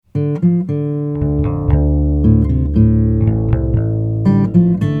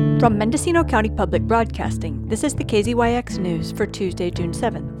From Mendocino County Public Broadcasting, this is the KZYX News for Tuesday, June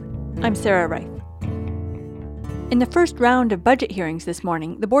 7th. I'm Sarah Reif. In the first round of budget hearings this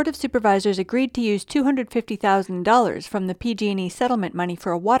morning, the Board of Supervisors agreed to use $250,000 from the PG&E settlement money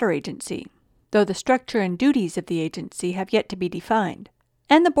for a water agency, though the structure and duties of the agency have yet to be defined.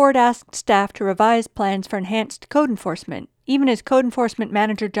 And the board asked staff to revise plans for enhanced code enforcement, even as Code Enforcement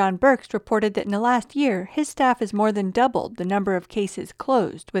Manager John Burks reported that in the last year, his staff has more than doubled the number of cases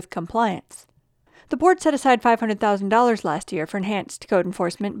closed with compliance. The board set aside $500,000 last year for enhanced code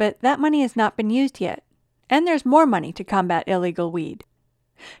enforcement, but that money has not been used yet. And there's more money to combat illegal weed.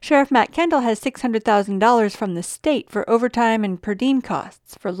 Sheriff Matt Kendall has $600,000 from the state for overtime and per diem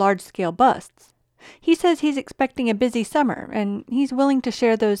costs for large-scale busts. He says he's expecting a busy summer, and he's willing to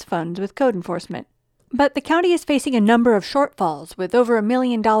share those funds with code enforcement. But the county is facing a number of shortfalls with over $1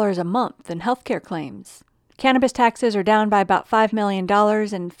 million a month in healthcare claims. Cannabis taxes are down by about $5 million,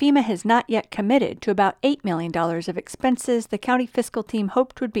 and FEMA has not yet committed to about $8 million of expenses the county fiscal team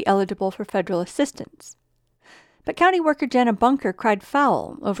hoped would be eligible for federal assistance. But county worker Jenna Bunker cried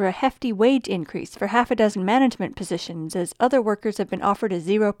foul over a hefty wage increase for half a dozen management positions as other workers have been offered a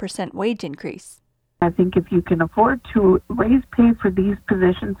 0% wage increase. I think if you can afford to raise pay for these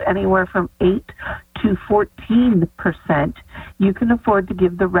positions anywhere from 8 to 14%, you can afford to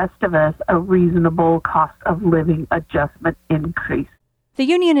give the rest of us a reasonable cost of living adjustment increase. The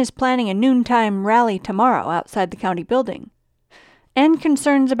union is planning a noontime rally tomorrow outside the county building. And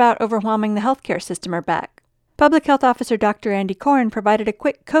concerns about overwhelming the healthcare system are back. Public Health Officer Dr. Andy Corn provided a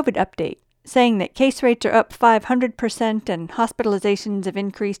quick COVID update, saying that case rates are up 500% and hospitalizations have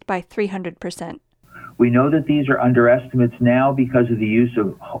increased by 300%. We know that these are underestimates now because of the use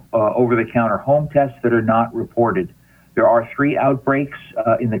of over-the-counter home tests that are not reported. There are 3 outbreaks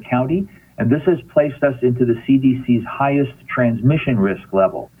in the county, and this has placed us into the CDC's highest transmission risk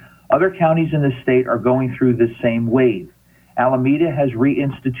level. Other counties in the state are going through this same wave. Alameda has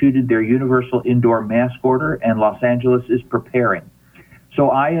reinstituted their universal indoor mask order, and Los Angeles is preparing. So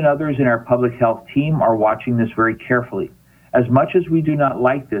I and others in our public health team are watching this very carefully. As much as we do not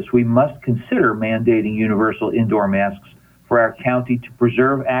like this, we must consider mandating universal indoor masks for our county to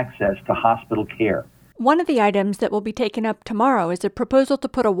preserve access to hospital care. One of the items that will be taken up tomorrow is a proposal to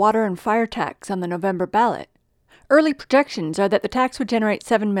put a water and fire tax on the November ballot. Early projections are that the tax would generate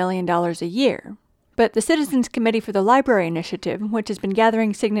 $7 million a year. But the Citizens Committee for the Library Initiative, which has been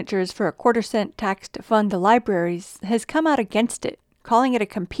gathering signatures for a quarter-cent tax to fund the libraries, has come out against it, calling it a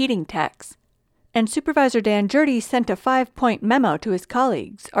competing tax. And Supervisor Dan Gjerde sent a 5-point memo to his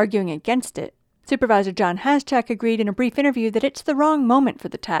colleagues, arguing against it. Supervisor John Haschak agreed in a brief interview that it's the wrong moment for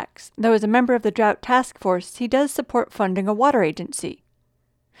the tax, though as a member of the Drought Task Force, he does support funding a water agency.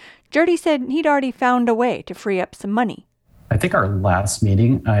 Gjerde said he'd already found a way to free up some money. I think our last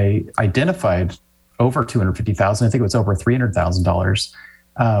meeting, I identified over $250,000. I think it was over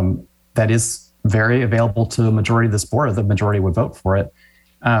 $300,000. That is very available to a majority of this board. The majority would vote for it.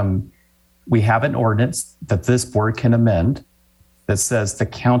 We have an ordinance that this board can amend that says the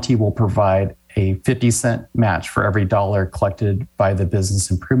county will provide a 50-cent match for every dollar collected by the Business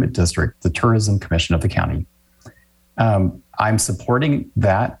Improvement District, the Tourism Commission of the county. I'm supporting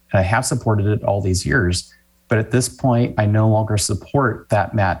that, and I have supported it all these years. But at this point, I no longer support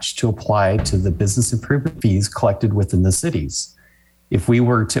that match to apply to the business improvement fees collected within the cities. If we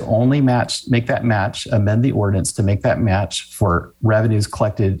were to only make that match, amend the ordinance to make that match for revenues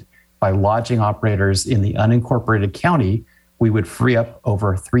collected by lodging operators in the unincorporated county, we would free up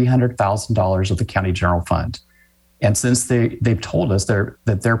over $300,000 of the county general fund. And since they've told us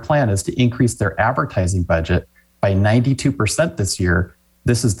that their plan is to increase their advertising budget by 92% this year,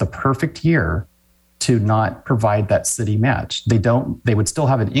 this is the perfect year to not provide that city match. They would still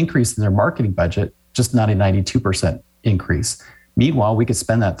have an increase in their marketing budget, just not a 92% increase. Meanwhile, we could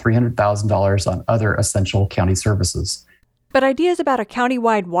spend that $300,000 on other essential county services. But ideas about a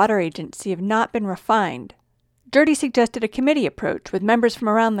county-wide water agency have not been refined. Gjerde suggested a committee approach with members from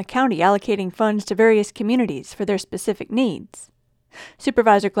around the county allocating funds to various communities for their specific needs.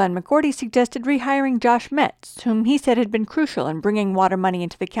 Supervisor Glenn McGordy suggested rehiring Josh Metz, whom he said had been crucial in bringing water money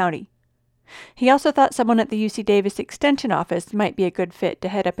into the county. He also thought someone at the UC Davis Extension Office might be a good fit to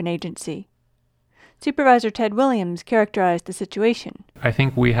head up an agency. Supervisor Ted Williams characterized the situation. I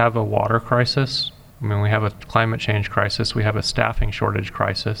think we have a water crisis. We have a climate change crisis, we have a staffing shortage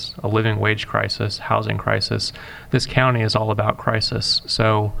crisis, a living wage crisis, housing crisis. This county is all about crisis.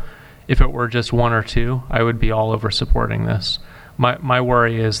 So if it were just one or two, I would be all over supporting this. My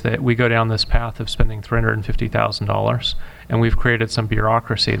worry is that we go down this path of spending $350,000 and we've created some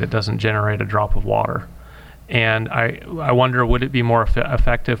bureaucracy that doesn't generate a drop of water. And I wonder, would it be more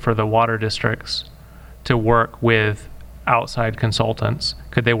effective for the water districts to work with outside consultants?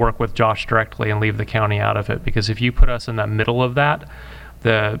 Could they work with Josh directly and leave the county out of it? Because if you put us in the middle of that,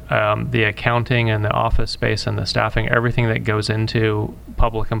 the accounting and the office space and the staffing, everything that goes into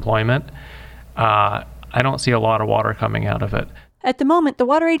public employment, I don't see a lot of water coming out of it. At the moment, the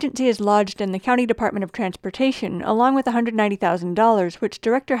Water Agency is lodged in the County Department of Transportation, along with $190,000, which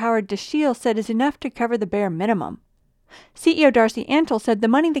Director Howard DeShiel said is enough to cover the bare minimum. CEO Darcy Antle said the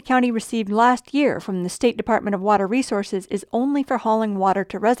money the county received last year from the State Department of Water Resources is only for hauling water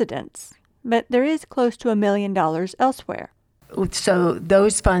to residents, but there is close to $1 million elsewhere. So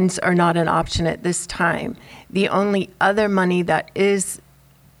those funds are not an option at this time. The only other money that is,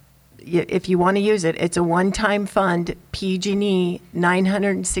 if you want to use it, it's a one-time fund, PG&E,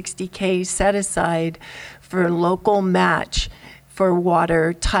 $960K set aside for local match for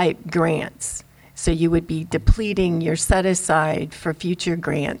water type grants. So you would be depleting your set aside for future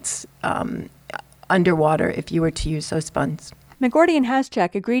grants underwater if you were to use those funds. McGordy and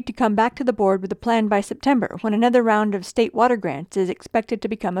Haschak agreed to come back to the board with a plan by September, when another round of state water grants is expected to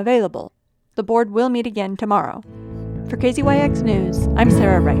become available. The board will meet again tomorrow. For KZYX News, I'm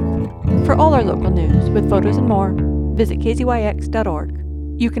Sarah Wright. For all our local news, with photos and more, visit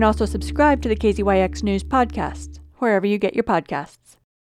kzyx.org. You can also subscribe to the KZYX News podcast, wherever you get your podcasts.